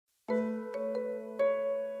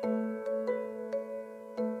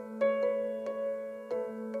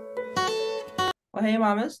Hey,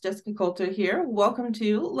 Mamas, Jessica Coulter here. Welcome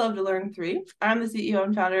to Love to Learn 3. I'm the CEO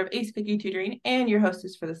and founder of Ace Cookie Tutoring and your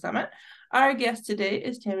hostess for the summit. Our guest today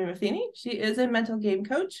is Tami Matheny. She is a mental game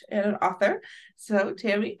coach and an author. So,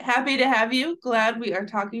 Tami, happy to have you. Glad we are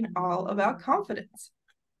talking all about confidence.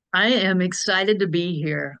 I am excited to be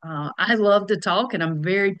here. I love to talk and I'm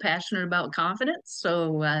very passionate about confidence.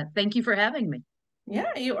 So thank you for having me.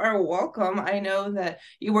 Yeah, you are welcome. I know that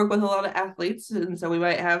you work with a lot of athletes, and so we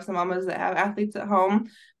might have some mamas that have athletes at home.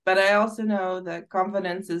 But I also know that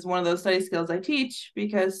confidence is one of those study skills I teach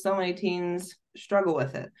because so many teens struggle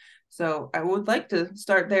with it. So I would like to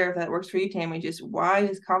start there if that works for you, Tammy. Just why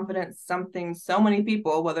is confidence something so many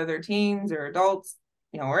people, whether they're teens or adults,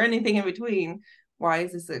 or anything in between, why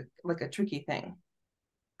is this like a tricky thing?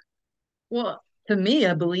 Well, to me,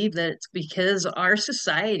 I believe that it's because our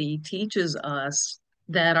society teaches us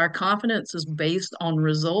that our confidence is based on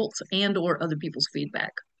results and or other people's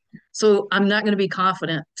feedback. So I'm not going to be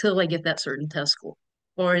confident till I get that certain test score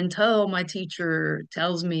or until my teacher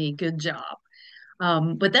tells me good job.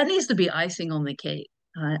 But that needs to be icing on the cake.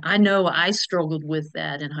 I know I struggled with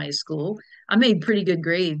that in high school. I made pretty good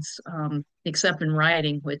grades, except in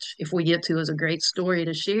writing, which, if we get to, is a great story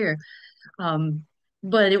to share. Um,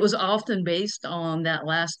 but it was often based on that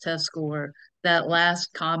last test score, that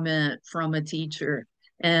last comment from a teacher.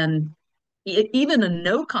 And even a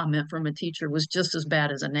no comment from a teacher was just as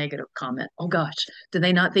bad as a negative comment. Oh gosh, do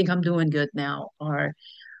they not think I'm doing good now?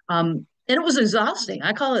 And it was exhausting.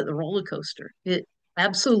 I call it the roller coaster. It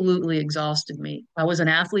absolutely exhausted me. I was an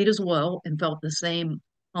athlete as well and felt the same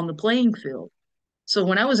on the playing field. So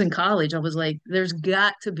when I was in college, I was like, there's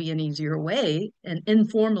got to be an easier way. And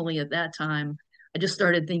informally at that time, I just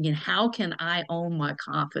started thinking, how can I own my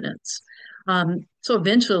confidence? So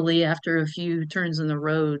eventually, after a few turns in the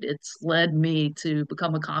road, it's led me to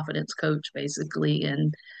become a confidence coach, basically,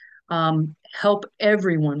 and help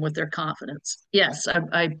everyone with their confidence. Yes,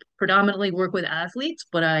 I predominantly work with athletes,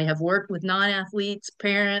 but I have worked with non-athletes,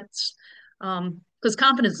 parents, because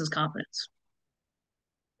confidence is confidence.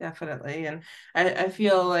 Definitely. And I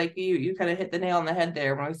feel like you kind of hit the nail on the head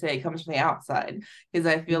there when we say it comes from the outside, because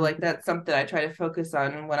I feel like Mhm. that's something I try to focus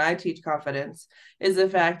on when I teach confidence is the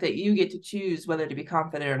fact that you get to choose whether to be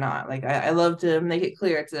confident or not. Like I love to make it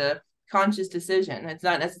clear it's a conscious decision. It's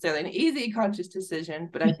not necessarily an easy conscious decision,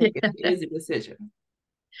 but I think it is a decision.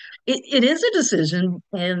 It is a decision,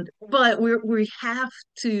 and but we have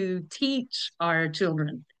to teach our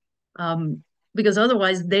children, um, because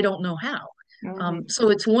otherwise they don't know how. Hmm.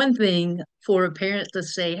 So it's one thing for a parent to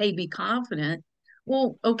say, "Hey, be confident."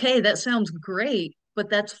 Well, okay, that sounds great,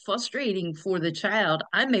 but that's frustrating for the child.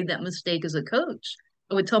 I made that mistake as a coach.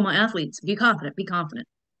 I would tell my athletes, "Be confident, be confident."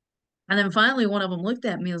 And then finally, one of them looked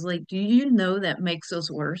at me and was like, "Do you know that makes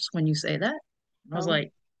us worse when you say that?" I was Oh.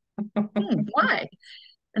 like, why?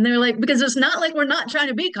 And they're like, because it's not like we're not trying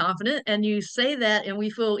to be confident. And you say that, and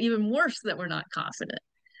we feel even worse that we're not confident.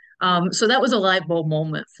 So that was a light bulb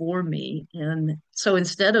moment for me. And so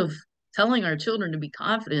instead of telling our children to be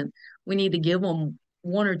confident, we need to give them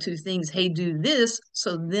one or two things. Hey, do this.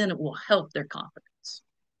 So then it will help their confidence.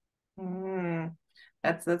 Mm.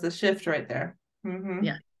 That's a shift right there. Hmm.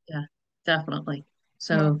 Yeah, yeah, definitely.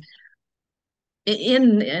 So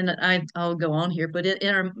in and I'll go on here, but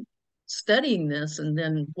in our studying this and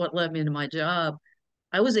then what led me to my job,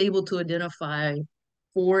 I was able to identify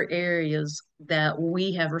four areas that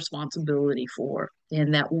we have responsibility for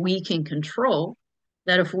and that we can control,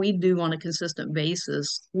 that if we do on a consistent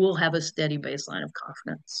basis, we'll have a steady baseline of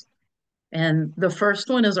confidence. And the first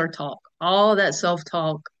one is our talk. All that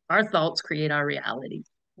self-talk, our thoughts create our reality.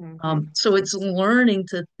 Hmm. So it's learning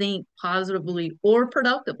to think positively or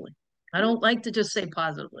productively. I don't like to just say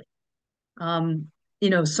positively. Um,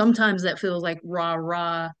 sometimes that feels like rah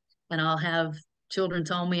rah, and I'll have children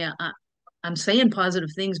tell me I'm saying positive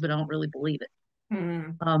things, but I don't really believe it. Hmm.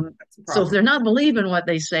 Um, That's a so if problem. they're not believing what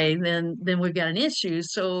they say, then we've got an issue.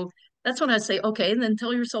 So that's when I say, okay, then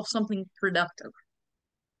tell yourself something productive,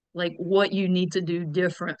 like what you need to do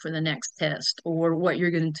different for the next test, or what you're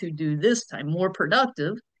going to do this time, more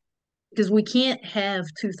productive, because we can't have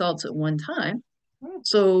two thoughts at one time.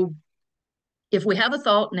 So if we have a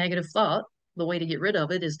thought, negative thought, the way to get rid of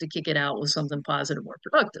it is to kick it out with something positive or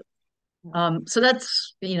productive. So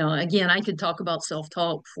that's, again, I could talk about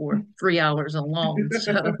self-talk for 3 hours alone.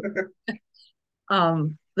 So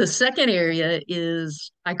the second area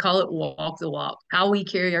is, I call it walk the walk, how we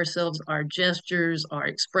carry ourselves, our gestures, our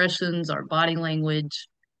expressions, our body language,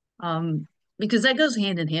 um, because that goes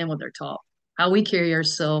hand in hand with our talk. How we carry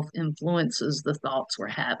ourselves influences the thoughts we're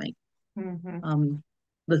having. Hmm. Um,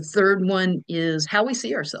 the third one is how we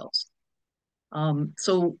see ourselves.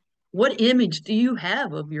 So What image do you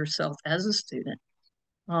have of yourself as a student?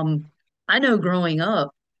 Um, I know growing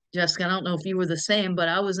up, Jessica, I don't know if you were the same, but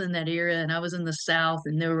I was in that era and I was in the South,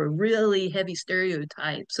 and there were really heavy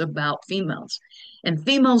stereotypes about females. And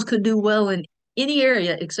females could do well in any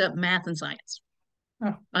area except math and science.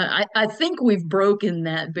 Oh. I think we've broken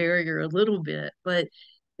that barrier a little bit, but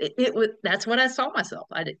it was that's what I saw myself.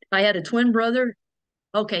 I had a twin brother.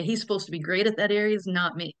 Okay, he's supposed to be great at that area, is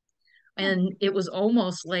not me. And it was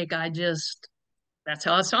almost like I just that's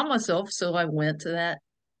how I saw myself. So I went to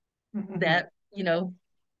that, you know,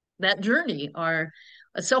 that journey or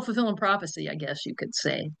a self-fulfilling prophecy, I guess you could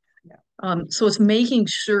say. Yeah. So it's making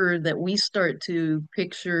sure that we start to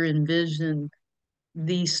picture, envision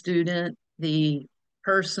the student, the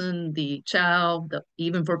person, the child,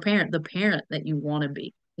 even for parent, the parent that you want to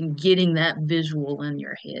be, and getting that visual in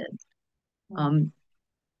your head. Um,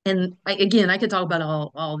 and again, I could talk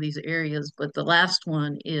about all these areas, but the last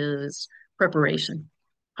one is preparation.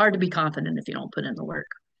 Hard to be confident if you don't put in the work.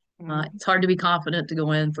 Mhm. It's hard to be confident to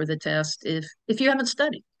go in for the test if you haven't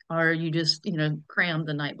studied or you just crammed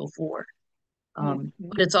the night before. But Mhm.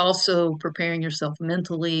 it's also preparing yourself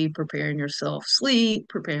mentally, preparing yourself sleep,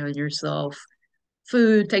 preparing yourself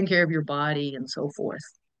food, taking care of your body, and so forth.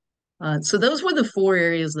 So those were the four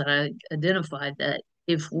areas that I identified that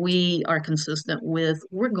if we are consistent with,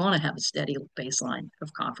 we're going to have a steady baseline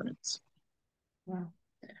of confidence. Wow.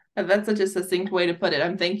 That's such a succinct way to put it.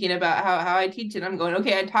 I'm thinking about how I teach it. I'm going,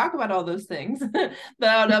 okay, I talk about all those things, but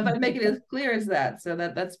I don't know if I make it as clear as that. So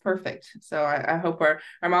that's perfect. So I hope our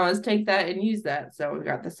mamas take that and use that. So we've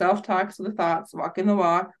got the self-talks, the thoughts, walking the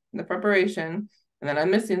walk, the preparation. And then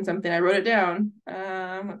I'm missing something. I wrote it down.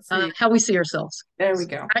 Let's see. How we see ourselves. There we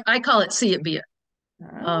go. I call it see it, be it.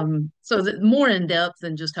 Uh, So that more in depth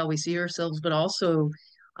than just how we see ourselves, but also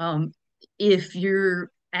um, if you're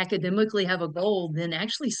academically have a goal, then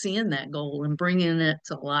actually seeing that goal and bringing it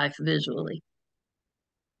to life visually.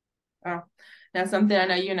 Oh, now something I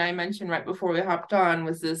know you and I mentioned right before we hopped on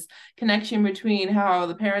was this connection between how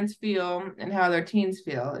the parents feel and how their teens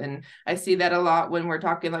feel. And I see that a lot when we're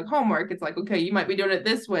talking like homework. It's like, okay, you might be doing it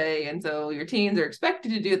this way. And so your teens are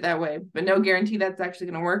expected to do it that way, but no guarantee that's actually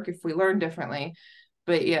going to work if we learn differently.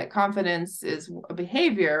 But yet, confidence is a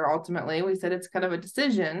behavior ultimately. We said it's kind of a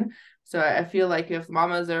decision. So I feel like if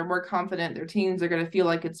mamas are more confident, their teens are going to feel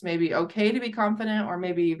like it's maybe okay to be confident, or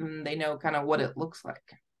maybe even they know kind of what it looks like.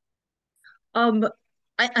 Um,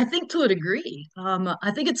 I think to a degree,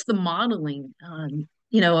 I think it's the modeling.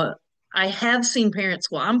 I have seen parents,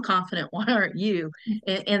 well, I'm confident, why aren't you?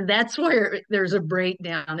 And that's where there's a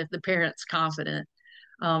breakdown if the parent's confident,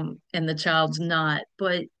 and the child's not.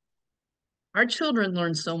 But our children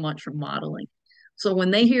learn so much from modeling. So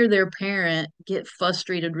when they hear their parent get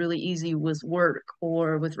frustrated really easy with work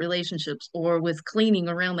or with relationships or with cleaning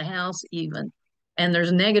around the house, even, and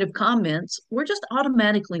there's negative comments, we're just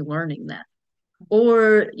automatically learning that.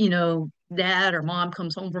 Or, dad or mom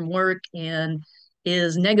comes home from work and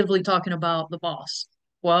is negatively talking about the boss.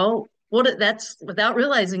 Well, that's without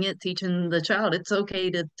realizing it, teaching the child it's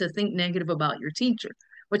okay to think negative about your teacher,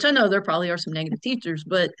 which I know there probably are some negative teachers,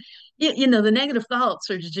 but the negative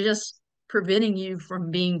thoughts are just preventing you from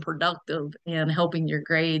being productive and helping your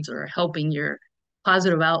grades or helping your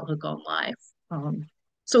positive outlook on life.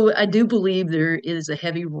 So I do believe there is a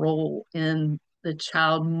heavy role in the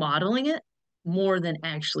child modeling it more than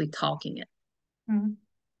actually talking it.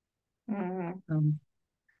 Mm-hmm. Um,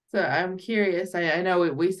 So I'm curious. I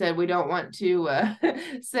know we said we don't want to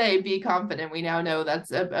say be confident. We now know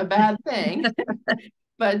that's a bad thing.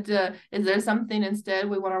 But is there something instead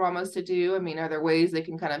we want our mamas to do? I mean, are there ways they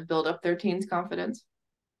can kind of build up their teens' confidence?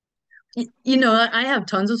 I have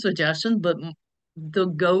tons of suggestions, but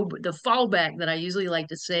the fallback that I usually like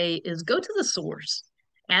to say is go to the source.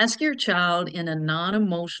 Ask your child in a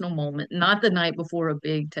non-emotional moment, not the night before a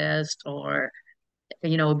big test or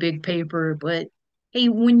a big paper, but hey,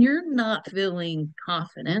 when you're not feeling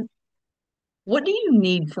confident, what do you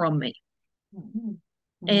need from me? Mm-hmm.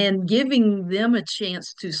 And giving them a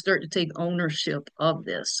chance to start to take ownership of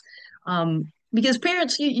this. Because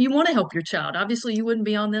parents, you want to help your child. Obviously, you wouldn't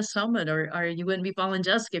be on this summit or you wouldn't be following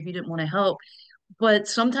Jessica if you didn't want to help. But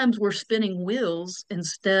sometimes we're spinning wheels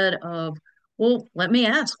instead of, well, let me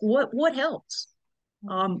ask, what helps?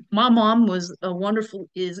 My mom is a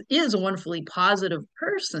wonderfully positive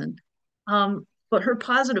person. But her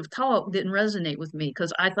positive talk didn't resonate with me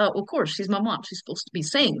because I thought, well, of course, she's my mom. She's supposed to be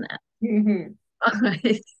saying that. Mm-hmm.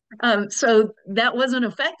 So that wasn't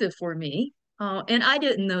effective for me. And I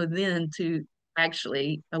didn't know then I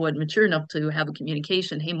wasn't mature enough to have a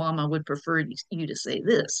communication. Hey, mom, I would prefer you to say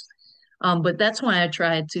this. But that's why I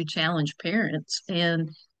tried to challenge parents. And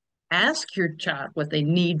Ask your child what they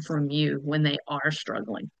need from you when they are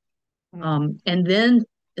struggling. Mm-hmm. Um, and then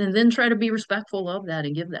and then try to be respectful of that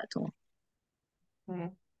and give that to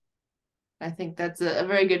them. I think that's a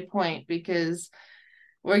very good point because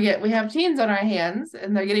we have teens on our hands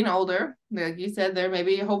and they're getting older. Like you said, they're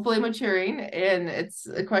maybe hopefully maturing, and it's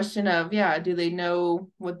a question of, yeah, do they know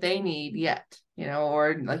what they need yet?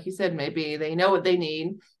 Or like you said, maybe they know what they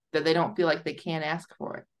need, that they don't feel like they can ask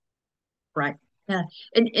for it. Right. Yeah.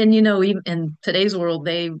 And you know, even in today's world,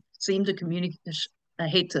 they seem to communicate. I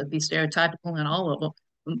hate to be stereotypical in all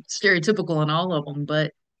of them,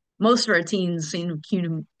 but most of our teens seem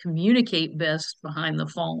to communicate best behind the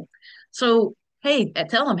phone. So, hey,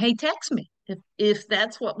 tell them, hey, text me if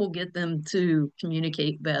that's what will get them to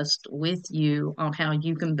communicate best with you on how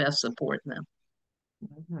you can best support them.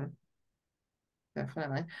 Mhm.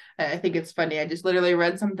 Definitely. I think it's funny. I just literally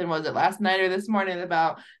read something, was it last night or this morning,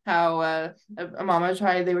 about how a mama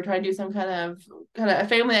they were trying to do some kind of a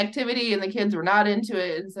family activity and the kids were not into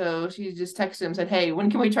it. And so she just texted him, said, "Hey,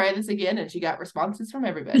 when can we try this again?" And she got responses from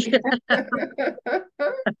everybody.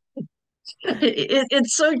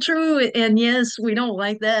 It's so true. And yes, we don't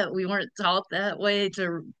like that. We weren't taught that way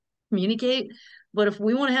to communicate. But if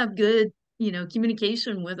we want to have good,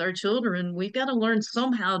 communication with our children, we've got to learn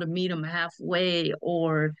somehow to meet them halfway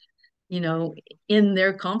or, you know, in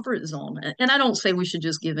their comfort zone. And I don't say we should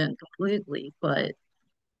just give in completely, but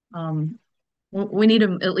um, we need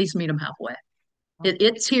to at least meet them halfway.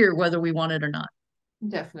 It's here whether we want it or not.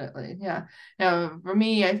 Definitely. Yeah. Now, for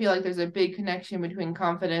me, I feel like there's a big connection between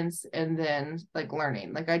confidence and then like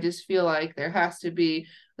learning. Like I just feel like there has to be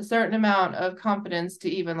a certain amount of confidence to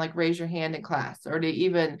even like raise your hand in class or to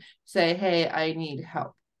even say, "Hey, I need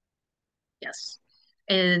help." Yes.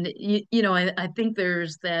 And I think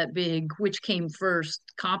there's that big which came first,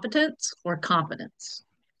 competence or confidence.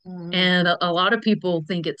 Mm-hmm. And a lot of people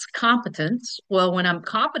think it's competence. Well, when I'm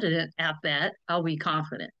competent at that, I'll be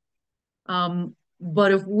confident.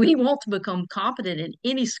 But if we want to become competent in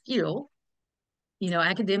any skill,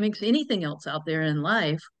 academics, anything else out there in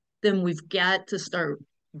life, then we've got to start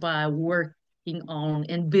by working on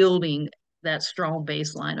and building that strong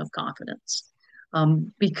baseline of confidence.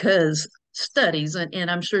 Because studies,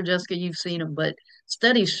 and I'm sure, Jessica, you've seen them, but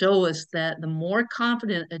studies show us that the more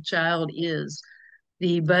confident a child is,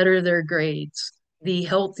 the better their grades, the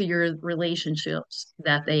healthier relationships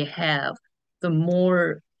that they have, the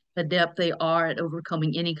more adept they are at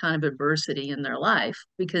overcoming any kind of adversity in their life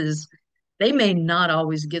because they may not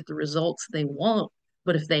always get the results they want,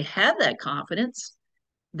 but if they have that confidence,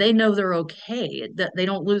 they know they're okay, that they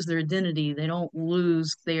don't lose their identity, they don't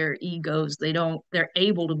lose their egos, they're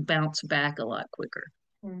able to bounce back a lot quicker.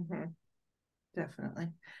 Mm-hmm. Definitely.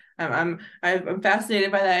 I'm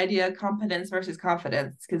fascinated by the idea of competence versus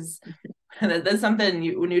confidence because that's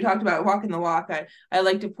something when you talked about walking the walk, I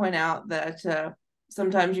like to point out that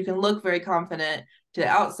sometimes you can look very confident to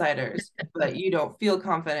outsiders, but you don't feel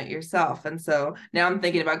confident yourself. And so now I'm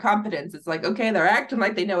thinking about confidence. It's like, okay, they're acting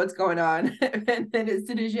like they know what's going on. And then as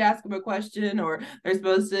soon as you ask them a question or they're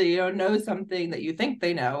supposed to, know something that you think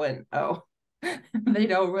they know, and oh, they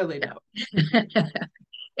don't really know.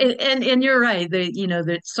 And you're right that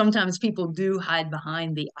that sometimes people do hide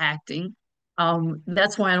behind the acting.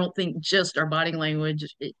 That's why I don't think just our body language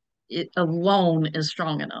it alone is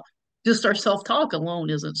strong enough. Just our self-talk alone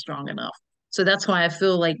isn't strong enough. So that's why I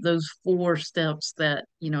feel like those four steps that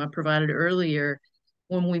I provided earlier,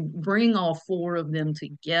 when we bring all four of them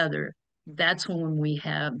together, that's when we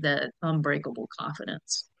have that unbreakable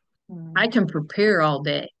confidence. I Mm-hmm. can prepare all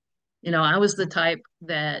day. I was the type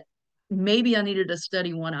that maybe I needed to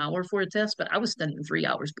study 1 hour for a test, but I was studying 3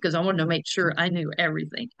 hours because I wanted to make sure I knew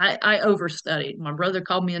everything. I overstudied. My brother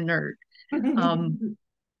called me a nerd. Um,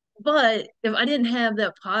 but if I didn't have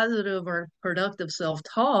that positive or productive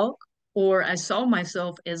self-talk, or I saw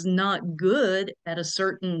myself as not good at a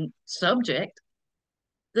certain subject,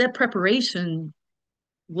 that preparation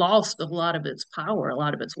lost a lot of its power, a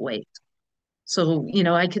lot of its weight. So,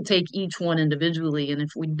 I could take each one individually, and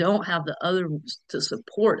if we don't have the others to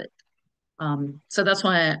support it, so that's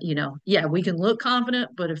why, yeah, we can look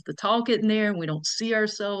confident, but if the talk isn't there and we don't see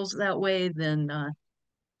ourselves that way, then,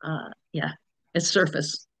 yeah, it's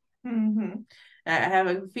surface. Mm-hmm. I have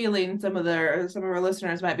a feeling some of our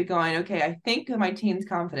listeners might be going, okay, I think my teen's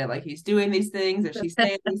confident, like he's doing these things or she's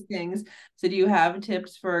saying these things. So do you have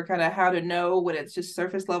tips for kind of how to know when it's just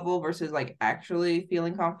surface level versus like actually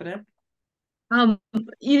feeling confident? Um,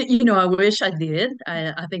 I wish I did.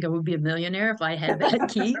 I think I would be a millionaire if I had that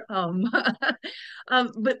key.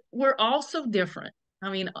 But we're all so different. I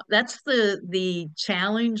mean, that's the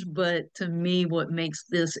challenge, but to me, what makes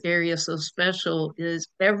this area so special is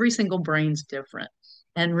every single brain's different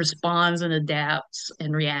and responds and adapts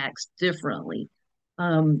and reacts differently.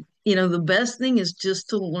 The best thing is just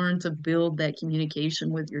to learn to build that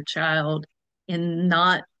communication with your child and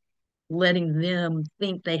not letting them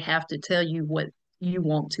think they have to tell you what you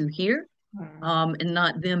want to hear, Hmm. and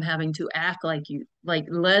not them having to act like you, like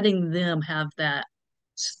letting them have that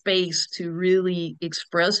space to really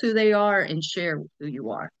express who they are and share who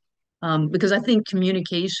you are. Because I think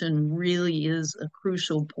communication really is a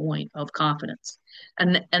crucial point of confidence.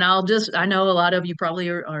 And I know a lot of you probably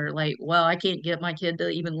are like, well, I can't get my kid to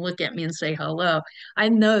even look at me and say hello. I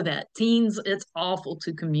know that teens, it's awful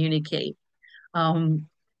to communicate. Um,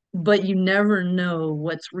 but you never know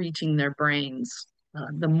what's reaching their brains,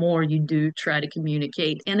 the more you do try to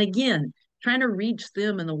communicate. And again, trying to reach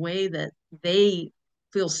them in a way that they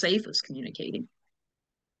feel safe as communicating.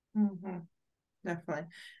 Hmm. Definitely.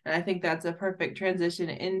 And I think that's a perfect transition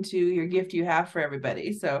into your gift you have for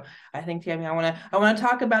everybody. So I think, Tammy, I want to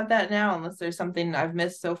talk about that now, unless there's something I've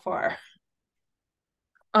missed so far.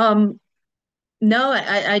 Um, no,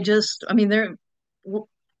 I mean,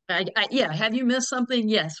 yeah, have you missed something?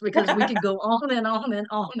 Yes, because we could go on and on and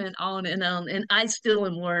on and on and on. And I still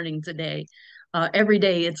am learning today. Every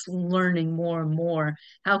day it's learning more and more.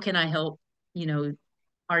 How can I help, you know,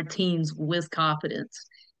 our teens with confidence?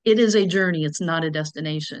 It is a journey, it's not a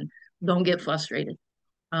destination. Don't get frustrated.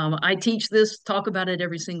 I teach this, talk about it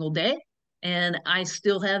every single day, and I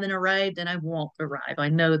still haven't arrived and I won't arrive. I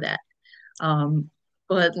know that. Um,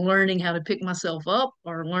 but learning how to pick myself up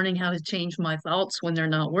or learning how to change my thoughts when they're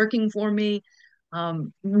not working for me,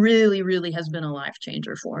 really, really has been a life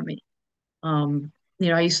changer for me. Um,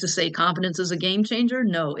 I used to say confidence is a game changer.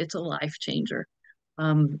 No, it's a life changer.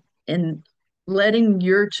 And letting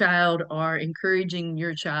your child or encouraging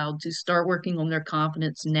your child to start working on their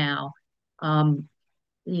confidence now, um,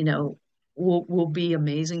 you know, will be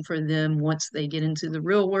amazing for them once they get into the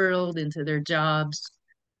real world, into their jobs,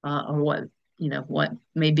 or what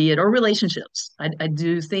may be it, or relationships. I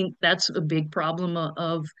do think that's a big problem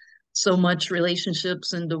of so much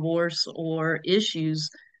relationships and divorce or issues.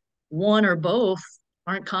 One or both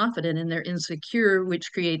aren't confident and they're insecure,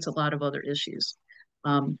 which creates a lot of other issues.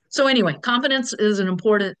 So anyway, confidence is an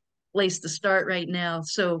important place to start right now.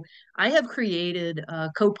 So I have created a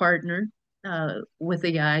co-partner with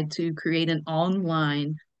a guy to create an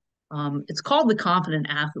online. It's called the Confident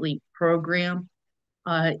Athlete Program.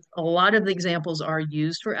 A lot of the examples are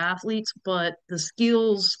used for athletes, but the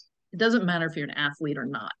skills, it doesn't matter if you're an athlete or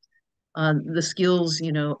not. The skills,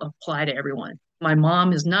 apply to everyone. My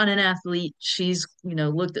mom is not an athlete. She's,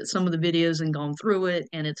 looked at some of the videos and gone through it,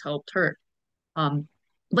 and it's helped her. Um,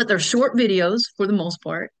 but they're short videos for the most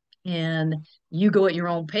part, and you go at your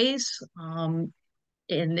own pace. And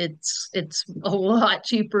it's a lot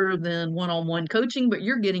cheaper than one-on-one coaching, but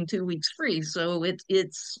you're getting 2 weeks free, so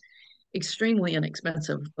it's extremely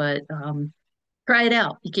inexpensive. But try it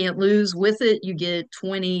out. You can't lose with it. You get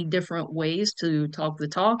 20 different ways to talk the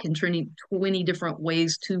talk and 20 different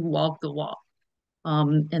ways to walk the walk.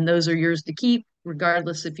 And those are yours to keep,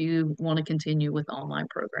 regardless if you want to continue with the online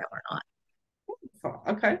program or not. So,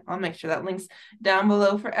 okay, I'll make sure that links down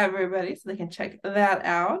below for everybody so they can check that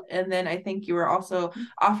out. And then I think you were also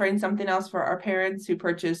offering something else for our parents who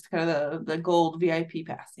purchased kind of the gold VIP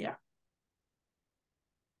pass. Yeah.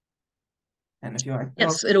 And if you want, oh,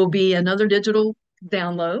 Yes, it'll be another digital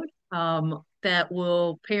download, that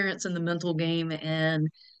will parents in the mental game. And,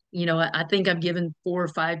 I think I've given 4 or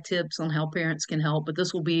 5 tips on how parents can help, but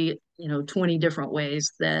this will be, 20 different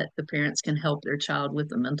ways that the parents can help their child with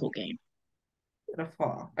the mental game.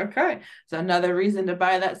 beautiful. Okay. So another reason to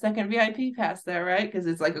buy that second VIP pass there, right? Because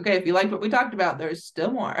it's like, okay, if you liked what we talked about, there's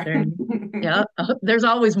still more. There, yeah, there's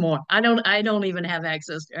always more. I don't even have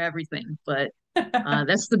access to everything, but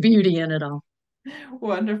that's the beauty in it all.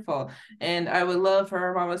 Wonderful. And I would love for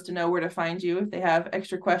our mamas to know where to find you if they have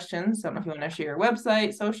extra questions. So if you want to share your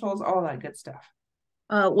website, socials, all that good stuff.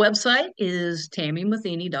 Website is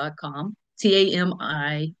TamiMatheny.com,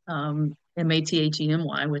 Tami,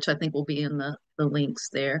 Matheny, which I think will be in the links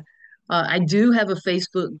there. I do have a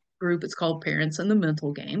Facebook group. It's called Parents in the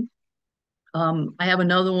Mental Game. I have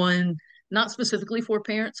another one, not specifically for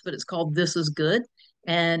parents, but it's called This Is Good.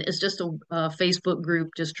 And it's just a Facebook group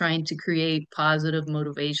just trying to create positive,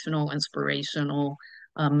 motivational, inspirational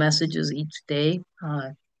messages each day.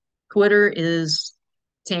 Twitter is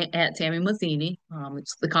at Tami Matheny.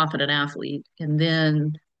 It's the Confident Athlete. And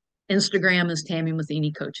then Instagram is Tami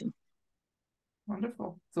Matheny Coaching.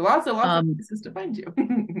 Wonderful. So lots of Um, places to find you.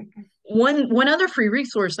 One other free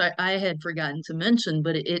resource I had forgotten to mention,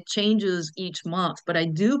 but it changes each month. But I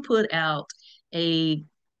do put out a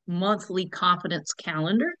monthly confidence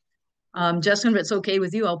calendar. Justin, if it's okay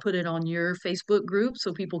with you, I'll put it on your Facebook group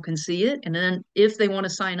so people can see it. And then if they want to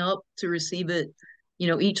sign up to receive it,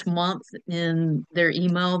 each month in their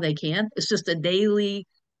email, they can. It's just a daily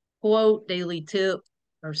quote, daily tip,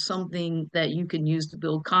 or something that you can use to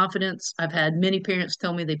build confidence. I've had many parents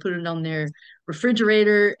tell me they put it on their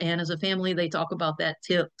refrigerator, and as a family, they talk about that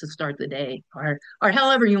tip to start the day, or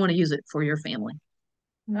however you want to use it for your family.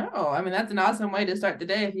 No, I mean that's an awesome way to start the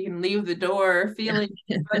day. If you can leave the door feeling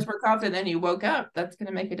Yeah, much more confident than you woke up, that's going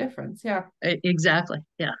to make a difference. Yeah. exactly.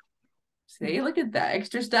 Yeah. See, look at that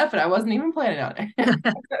extra stuff, and I wasn't even planning on it.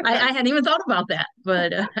 I hadn't even thought about that,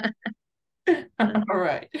 but All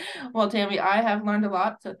right. Well, Tami, I have learned a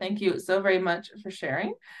lot, so thank you so very much for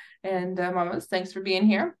sharing. And mamas, thanks for being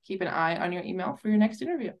here. Keep an eye on your email for your next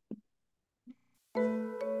interview.